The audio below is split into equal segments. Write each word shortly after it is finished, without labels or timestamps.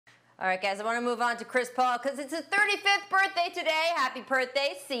All right, guys, I want to move on to Chris Paul because it's his 35th birthday today. Happy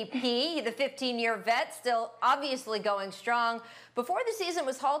birthday, CP, the 15-year vet, still obviously going strong. Before the season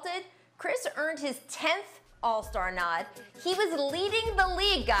was halted, Chris earned his 10th All-Star nod. He was leading the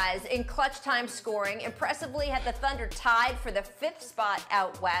league, guys, in clutch time scoring. Impressively had the Thunder tied for the 5th spot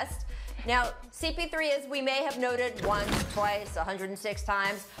out west. Now, CP3, as we may have noted once, twice, 106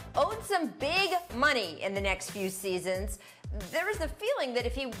 times, owed some big money in the next few seasons. There was the feeling that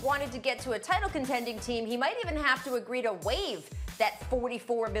if he wanted to get to a title contending team, he might even have to agree to waive that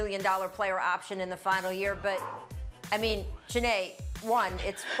 $44 million player option in the final year. But, I mean, Chiney, one,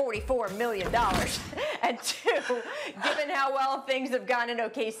 it's $44 million. And two, given how well things have gone in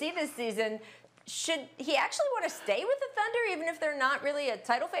OKC this season, should he actually want to stay with the Thunder even if they're not really a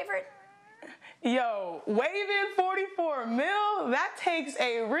title favorite? Yo, waiving 44 mil, that takes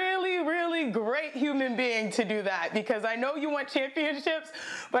a really, really great human being to do that, because I know you want championships,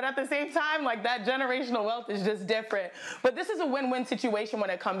 but at the same time, like, that generational wealth is just different. But this is a win-win situation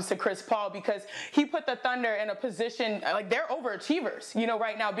when it comes to Chris Paul, because he put the Thunder in a position, like, they're overachievers, you know,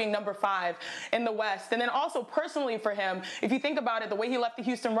 right now being number 5 in the West. And then also personally for him, if you think about it, the way he left the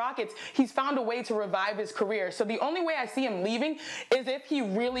Houston Rockets, he's found a way to revive his career. So the only way I see him leaving is if he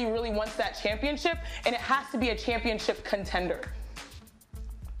really, really wants that championship, and it has to be a championship contender.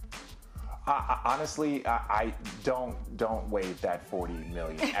 Honestly, I don't waive that $40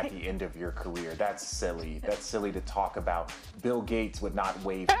 million at the end of your career. That's silly. That's silly to talk about. Bill Gates would not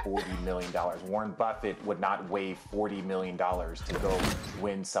waive $40 million. Warren Buffett would not waive $40 million to go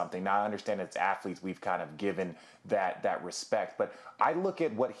win something. Now, I understand as athletes, we've kind of given that respect, but I look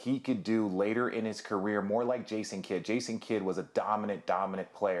at what he could do later in his career, more like Jason Kidd. Jason Kidd was a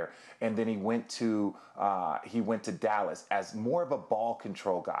dominant player, and then he went to Dallas as more of a ball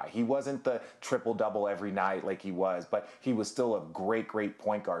control guy. He wasn't the triple-double every night like he was, but he was still a great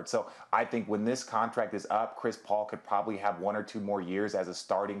point guard. So I think when this contract is up, Chris Paul could probably have 1 or 2 more years as a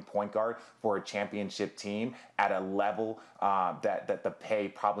starting point guard for a championship team at a level that the pay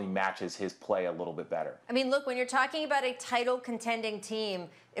probably matches his play a little bit better. I mean, look, when you're talking about a title contending team,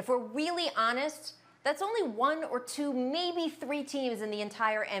 if we're really honest, that's only 1 or 2, maybe 3 teams in the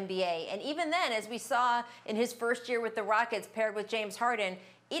entire NBA. And even then, as we saw in his first year with the Rockets paired with James Harden,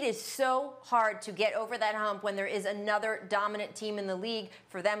 it is so hard to get over that hump when there is another dominant team in the league.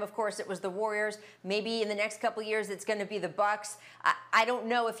 For them, of course, it was the Warriors. Maybe in the next couple years, it's going to be the Bucks. I don't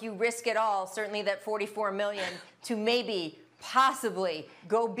know if you risk it all, certainly that $44 million, to maybe possibly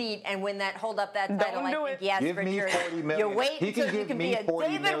go beat and win that, hold up that title. Don't do I think it. yes, Give me $40 million. You wait he can until you give can me be a $40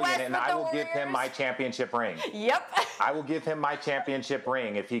 David million, West and with I the will Warriors. give him my championship ring. Yep. I will give him my championship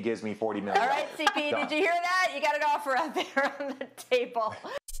ring if he gives me $40 million. All right, CP, did you hear that? You got an offer out there on the table.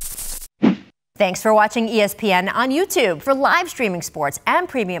 Thanks for watching ESPN on YouTube. For live streaming sports and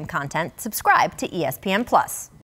premium content, subscribe to ESPN+.